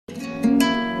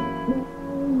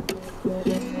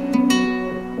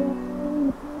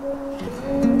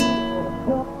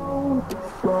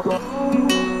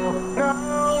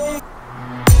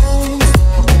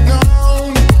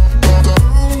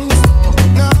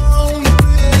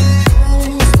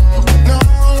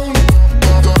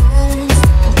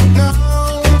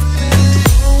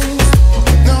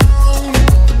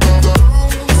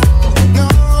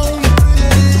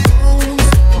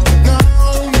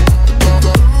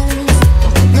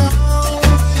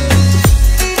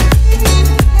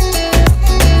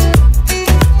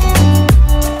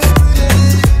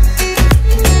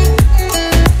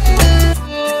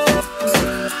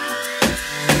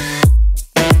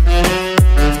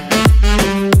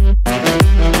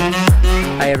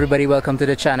everybody, welcome to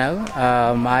the channel.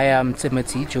 I am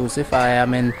Timothy Joseph. I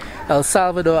am in El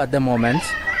Salvador at the moment,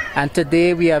 and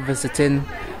today we are visiting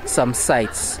some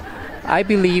sites. I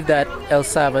believe that El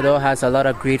Salvador has a lot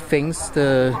of great things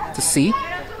to see,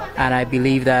 and I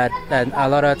believe that a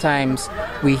lot of times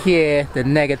we hear the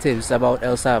negatives about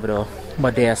El Salvador,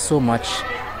 but there are so much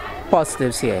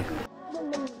positives here.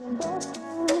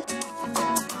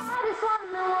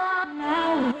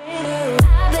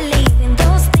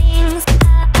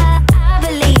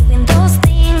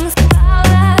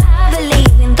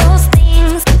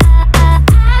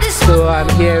 So I'm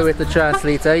here with the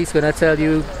translator. He's gonna tell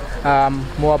you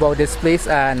more about this place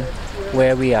and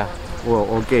where we are. Well,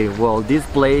 okay, well, this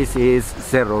place is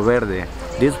Cerro Verde.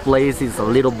 This place is a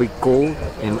little bit cold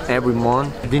in every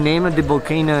month. The name of the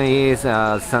volcano is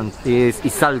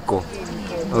Izalco.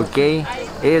 Okay,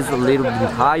 it's a little bit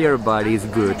higher, but it's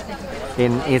good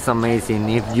and it's amazing.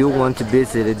 If you want to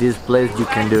visit this place, you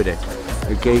can do that.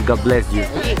 Okay, God bless you.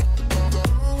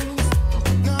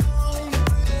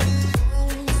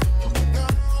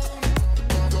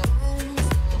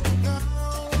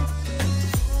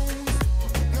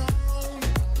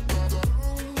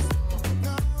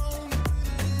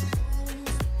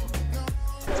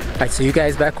 Right, so you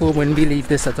guys back home wouldn't believe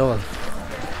this at all.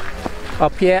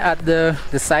 Up here at the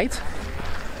site,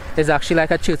 there's actually like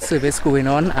a church service going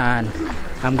on, and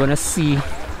I'm gonna see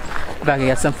if I can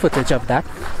get some footage of that.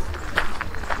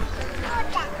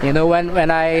 You know, when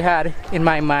I had in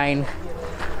my mind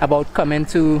about coming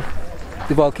to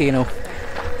the volcano,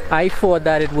 I thought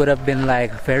that it would have been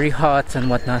like very hot and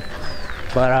whatnot,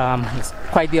 but it's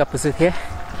quite the opposite here,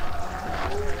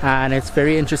 and it's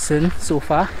very interesting so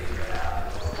far.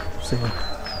 So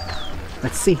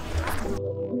let's see.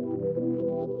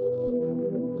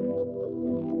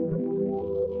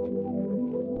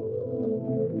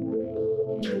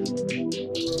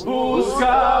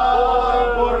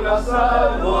 Buscar por las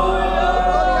almas,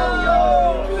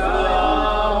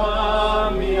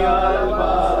 clama mi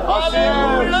alma,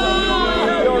 Señor,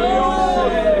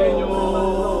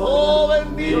 oh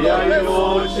bendito día y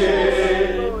noche,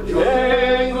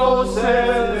 tengo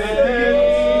sed de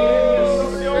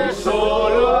ti, y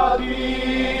solo a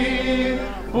ti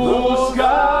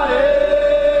buscaré.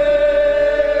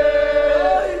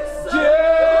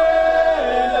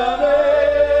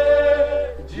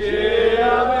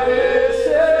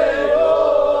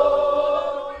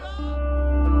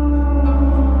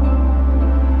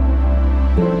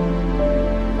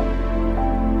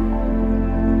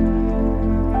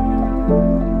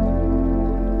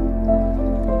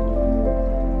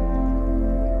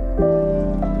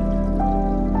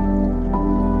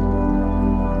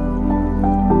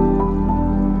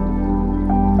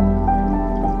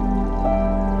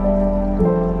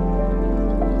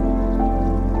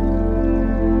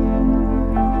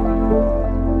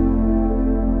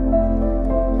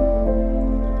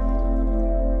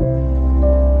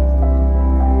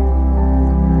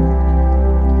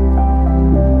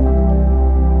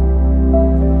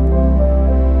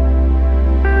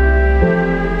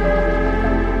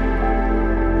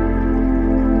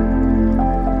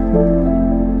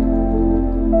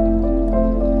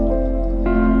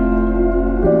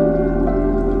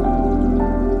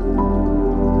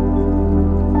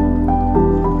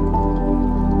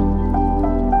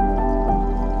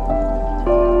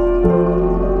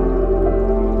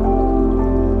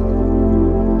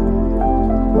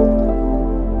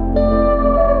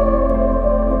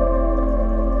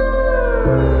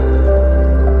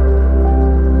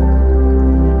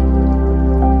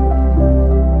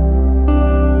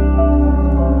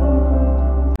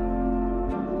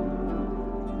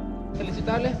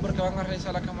 Felicitarles porque van a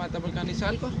realizar la caminata Volcán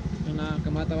Izalco, una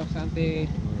caminata bastante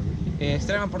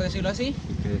extrema, por decirlo así.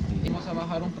 Vamos a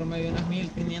bajar un promedio de unas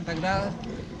 1500 gradas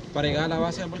para llegar a la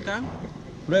base del volcán.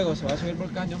 Luego se va a subir el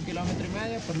volcán de 1,5 kilómetros,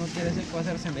 pues no quiere decir que va a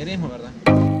hacer senderismo, ¿verdad?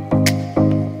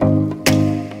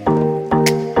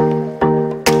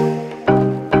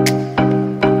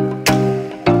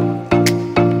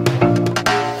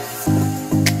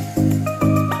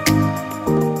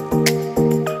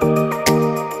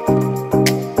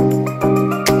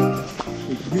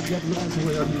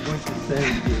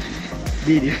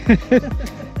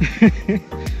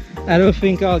 I don't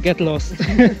think I'll get lost.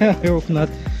 I hope not.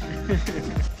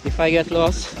 If I get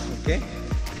lost, Okay.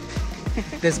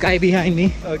 this guy behind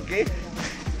me, Okay.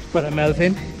 Brother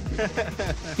Melvin,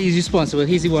 he's responsible.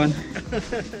 He's the one.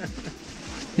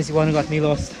 He's the one who got me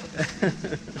lost.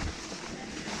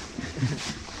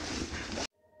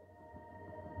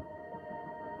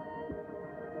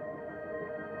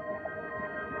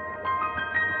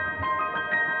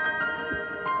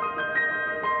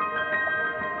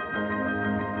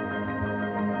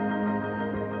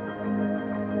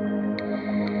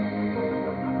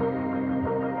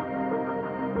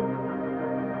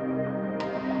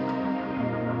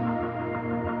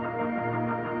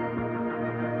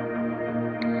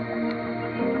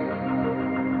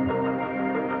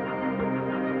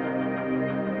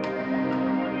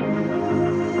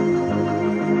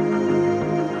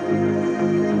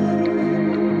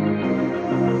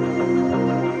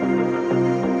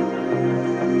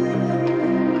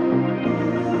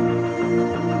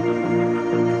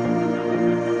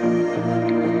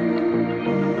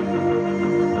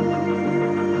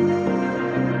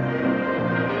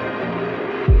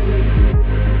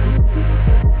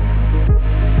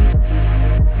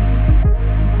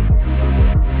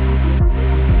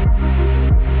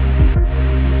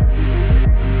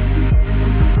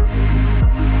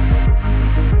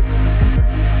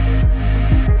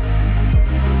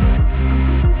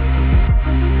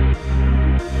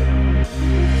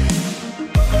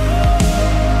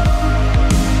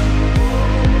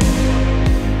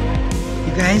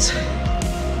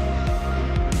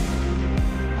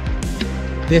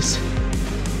 This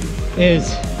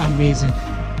is amazing.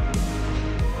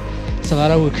 It's a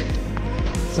lot of work.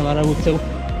 It's a lot of work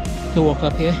to walk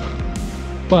up here,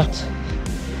 but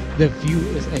the view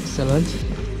is excellent.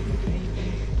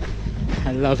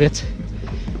 I love it.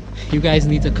 You guys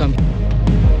need to come.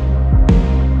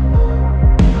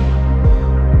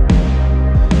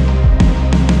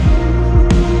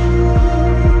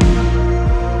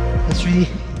 It's really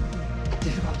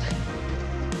difficult.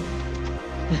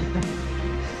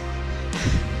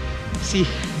 See,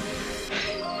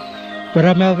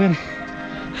 Brother Melvin,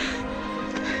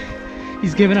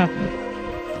 he's given up.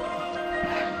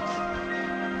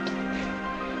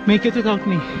 Make it without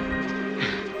me.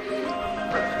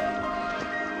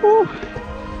 Woo.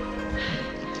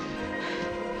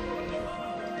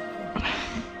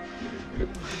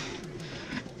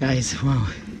 Guys, wow.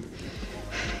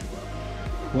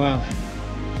 Wow.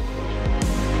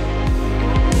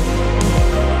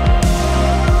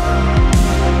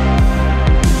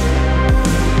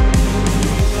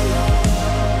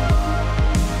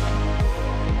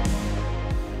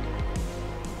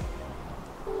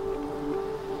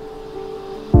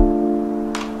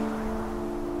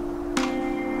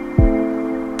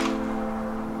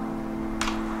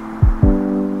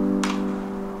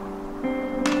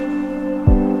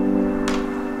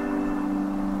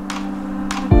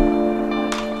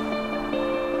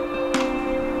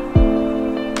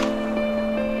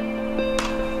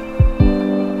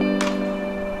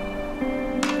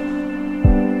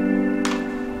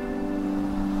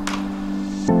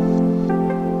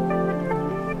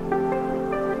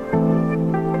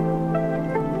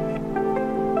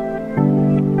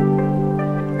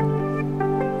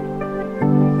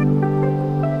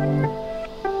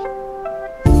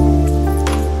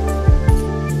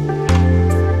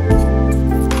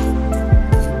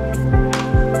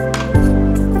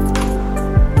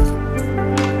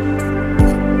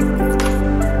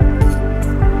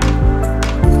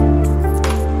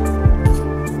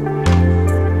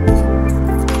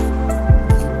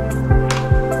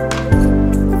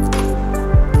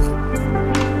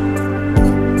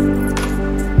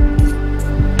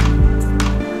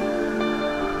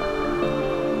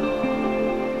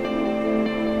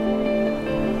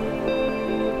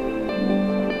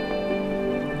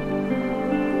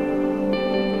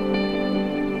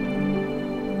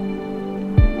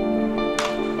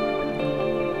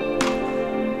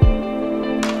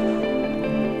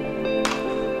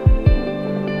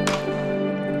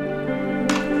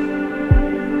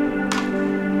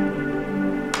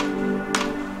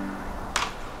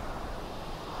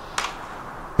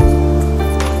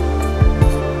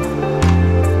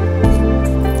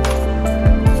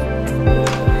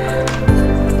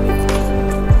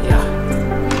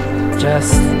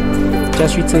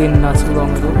 Just returned not too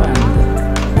long ago,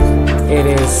 and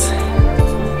it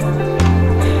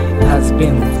has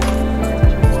been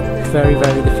very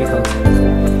difficult.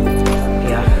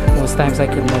 Yeah, most times I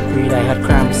could not breathe. I had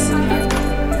cramps.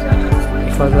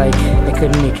 I felt like I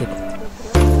couldn't make it.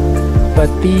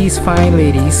 But these fine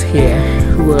ladies here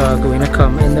who are going to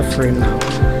come in the frame now,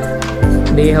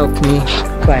 they helped me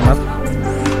climb up.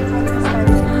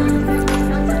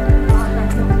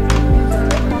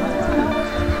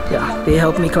 They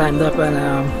helped me climb up and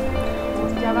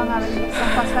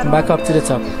back up to the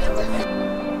top.